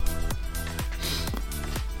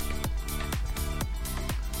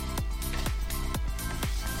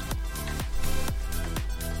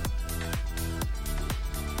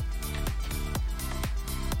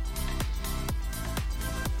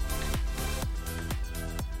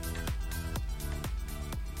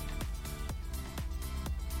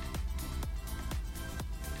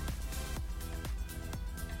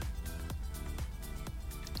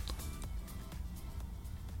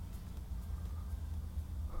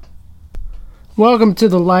Welcome to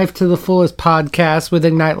the Life to the Fullest podcast with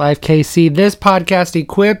Ignite Life KC. This podcast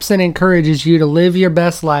equips and encourages you to live your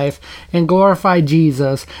best life and glorify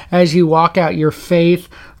Jesus as you walk out your faith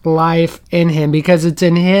life in Him, because it's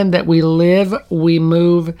in Him that we live, we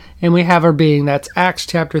move, and we have our being. That's Acts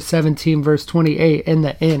chapter 17, verse 28 in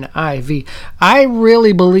the NIV. I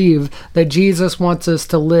really believe that Jesus wants us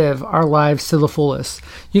to live our lives to the fullest.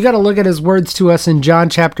 You got to look at His words to us in John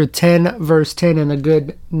chapter 10, verse 10 in the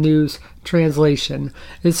Good News translation.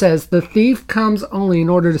 It says, "The thief comes only in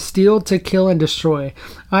order to steal, to kill, and destroy.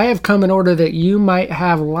 I have come in order that you might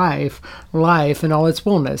have life in all its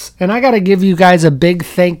fullness." And I got to give you guys a big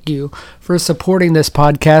thank you for supporting this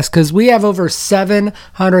podcast, because we have over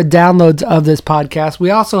 700 downloads of this podcast.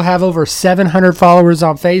 We also have over 700 followers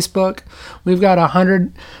on Facebook. We've got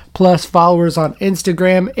 100 plus followers on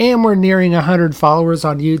Instagram, and we're nearing 100 followers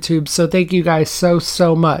on YouTube. So thank you guys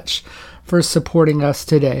so much for supporting us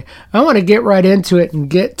today. I want to get right into it and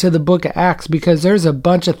get to the book of Acts, because there's a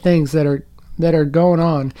bunch of things that are going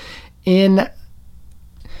on in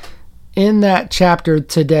that chapter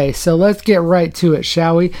today. So let's get right to it,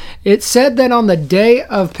 shall we? It said that on the day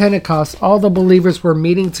of Pentecost, all the believers were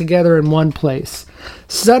meeting together in one place.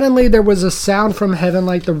 Suddenly there was a sound from heaven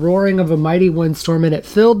like the roaring of a mighty windstorm, and it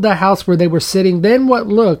filled the house where they were sitting. Then what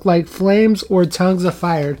looked like flames or tongues of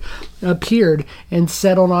fire appeared and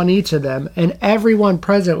settled on each of them, and everyone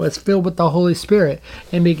present was filled with the Holy Spirit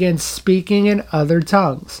and began speaking in other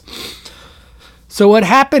tongues. So what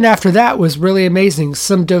happened after that was really amazing.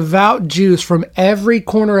 Some devout Jews from every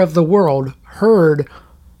corner of the world heard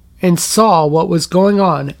and saw what was going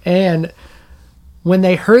on, and when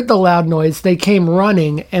they heard the loud noise, they came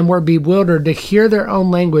running and were bewildered to hear their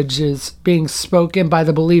own languages being spoken by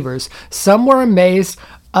the believers. Some were amazed,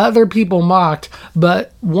 other people mocked,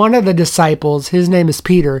 but one of the disciples, his name is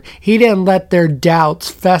Peter, he didn't let their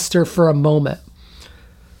doubts fester for a moment.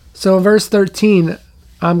 So in verse 13,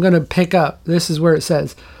 I'm going to pick up. This is where it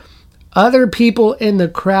says, "Other people in the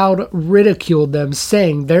crowd ridiculed them,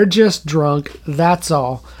 saying, 'They're just drunk, that's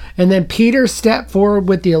all.' And then Peter stepped forward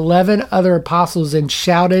with the 11 other apostles and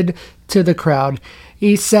shouted to the crowd.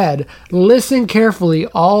 He said, 'Listen carefully,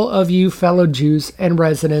 all of you fellow Jews and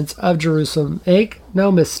residents of Jerusalem. Make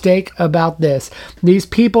no mistake about this. These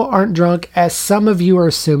people aren't drunk, as some of you are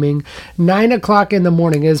assuming. 9 o'clock in the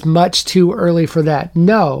morning is much too early for that.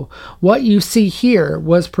 No, what you see here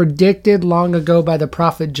was predicted long ago by the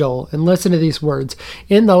prophet Joel.' And listen to these words.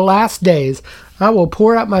 'In the last days, I will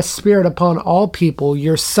pour out my spirit upon all people.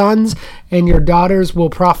 Your sons and your daughters will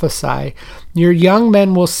prophesy. Your young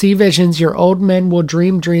men will see visions. Your old men will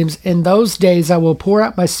dream dreams. In those days, I will pour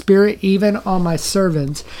out my spirit even on my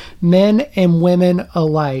servants, men and women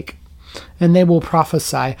alike, and they will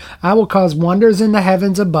prophesy. I will cause wonders in the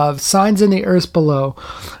heavens above, signs in the earth below,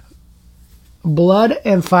 blood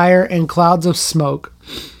and fire and clouds of smoke.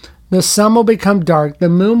 The sun will become dark, the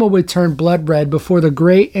moon will be turned blood red before the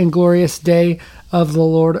great and glorious day of the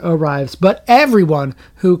Lord arrives. But everyone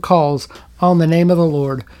who calls on the name of the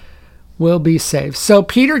Lord will be saved." So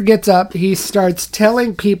Peter gets up, he starts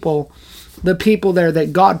telling the people there,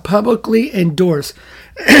 that God publicly endorsed,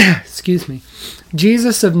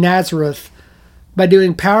 Jesus of Nazareth by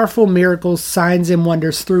doing powerful miracles, signs, and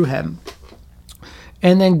wonders through him.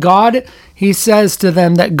 And then he says to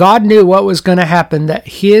them that God knew what was going to happen, that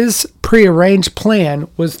his prearranged plan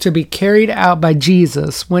was to be carried out by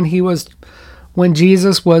Jesus when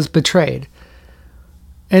Jesus was betrayed.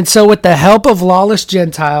 And so with the help of lawless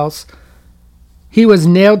Gentiles, he was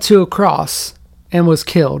nailed to a cross and was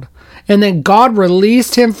killed. And then God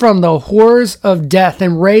released him from the horrors of death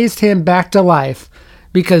and raised him back to life,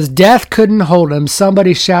 because death couldn't hold him.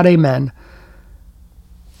 Somebody shout amen.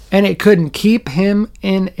 And it couldn't keep him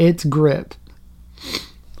in its grip.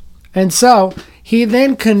 And so he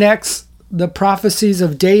then connects the prophecies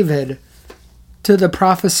of David to the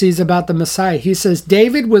prophecies about the Messiah. He says,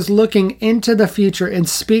 David was looking into the future and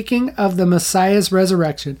speaking of the Messiah's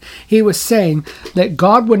resurrection. He was saying that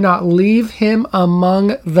God would not leave him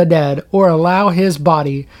among the dead or allow his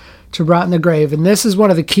body to rot in the grave. And this is one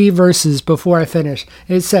of the key verses before I finish.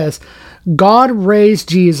 It says, God raised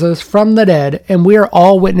Jesus from the dead, and we are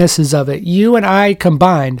all witnesses of it. You and I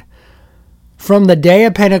combined, from the day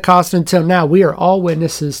of Pentecost until now, we are all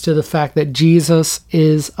witnesses to the fact that Jesus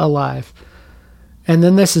is alive. And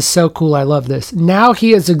then this is so cool. I love this. Now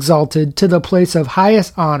he is exalted to the place of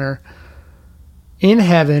highest honor in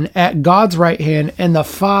heaven at God's right hand, and the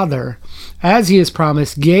Father, as he has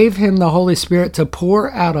promised, gave him the Holy Spirit to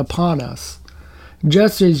pour out upon us,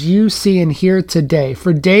 just as you see and hear today.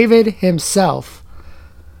 For David himself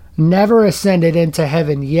never ascended into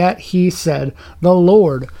heaven, yet he said, the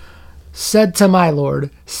Lord said to my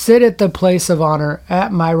Lord, sit at the place of honor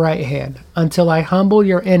at my right hand, until I humble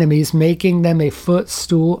your enemies, making them a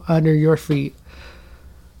footstool under your feet.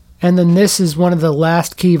 And then this is one of the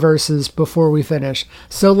last key verses before we finish.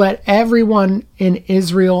 So let everyone in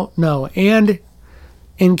Israel know, and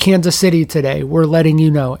in Kansas City today, we're letting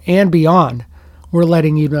you know, and beyond, we're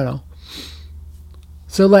letting you know.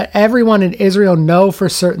 So let everyone in Israel know for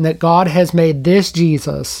certain that God has made this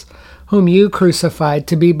Jesus, whom you crucified,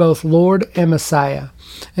 to be both Lord and Messiah.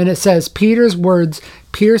 And it says, Peter's words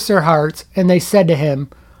pierced their hearts, and they said to him,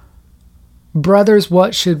 brothers,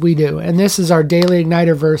 what should we do? And this is our daily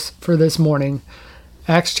igniter verse for this morning,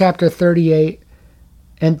 Acts chapter 38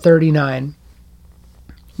 and 39.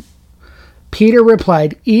 Peter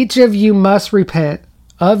replied, each of you must repent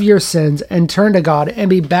of your sins and turn to God and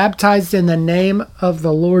be baptized in the name of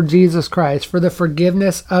the Lord Jesus Christ for the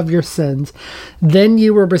forgiveness of your sins. Then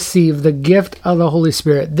you will receive the gift of the Holy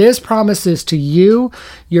Spirit. This promise is to you,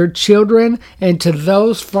 your children, and to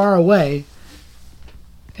those far away,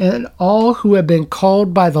 and all who have been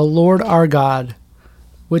called by the Lord our God,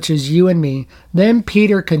 which is you and me. Then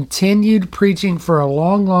Peter continued preaching for a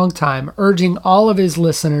long, long time, urging all of his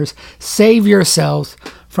listeners, save yourselves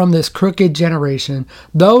from this crooked generation.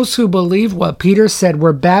 Those who believed what Peter said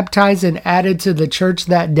were baptized and added to the church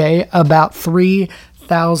that day, about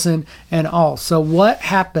 3,000 in all. So what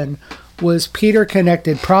happened was Peter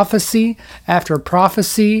connected prophecy after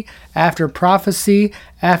prophecy after prophecy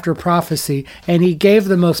after prophecy, and he gave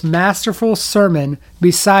the most masterful sermon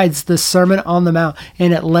besides the Sermon on the Mount,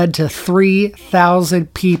 and it led to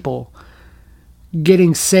 3,000 people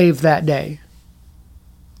getting saved that day.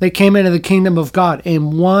 They came into the kingdom of God.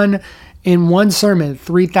 In one sermon,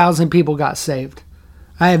 3,000 people got saved.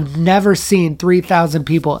 I have never seen 3,000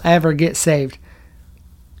 people ever get saved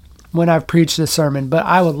when I've preached a sermon, but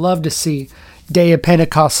I would love to see Day of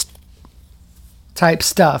Pentecost type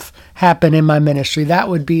stuff happen in my ministry. That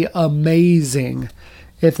would be amazing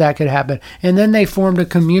if that could happen. And then they formed a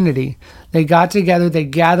community. They got together, they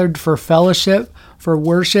gathered for fellowship, for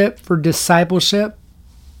worship, for discipleship,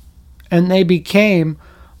 and they became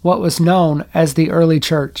what was known as the early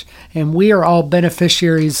church. And we are all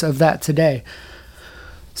beneficiaries of that today.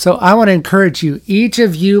 So I want to encourage you, each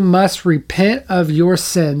of you must repent of your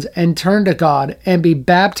sins and turn to God and be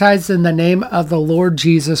baptized in the name of the Lord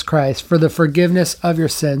Jesus Christ for the forgiveness of your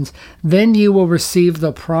sins. Then you will receive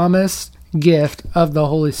the promised gift of the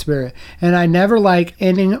Holy Spirit. And I never like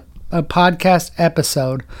ending a podcast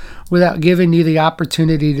episode without giving you the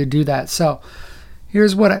opportunity to do that. So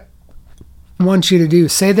here's what I want you to do.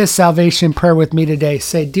 Say this salvation prayer with me today.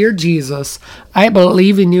 Say, Dear Jesus, I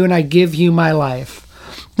believe in you and I give you my life.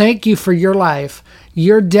 Thank you for your life,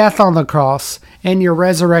 your death on the cross, and your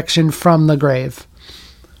resurrection from the grave.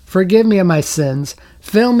 Forgive me of my sins.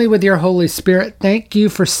 Fill me with your Holy Spirit. Thank you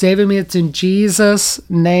for saving me. It's in Jesus'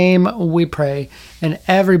 name we pray. And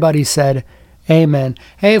everybody said, amen.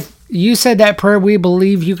 Hey, if you said that prayer, we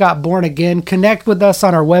believe you got born again. Connect with us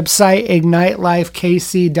on our website,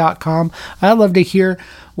 ignitelifekc.com. I'd love to hear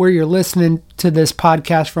where you're listening to this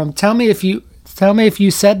podcast from. Tell me if you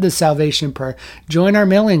said the salvation prayer. Join our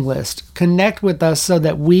mailing list. Connect with us so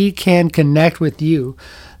that we can connect with you.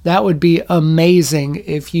 That would be amazing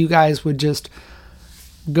if you guys would just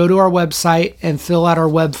go to our website and fill out our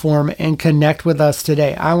web form and connect with us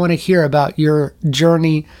today. I want to hear about your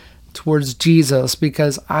journey towards Jesus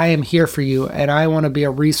because I am here for you and I want to be a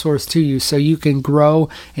resource to you so you can grow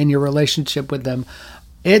in your relationship with them.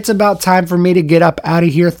 It's about time for me to get up out of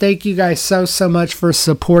here. Thank you guys so much for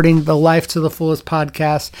supporting the Life to the Fullest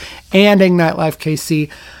podcast and Ignite Life KC.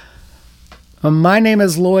 My name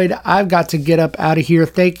is Lloyd. I've got to get up out of here.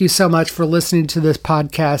 Thank you so much for listening to this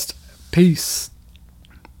podcast. Peace.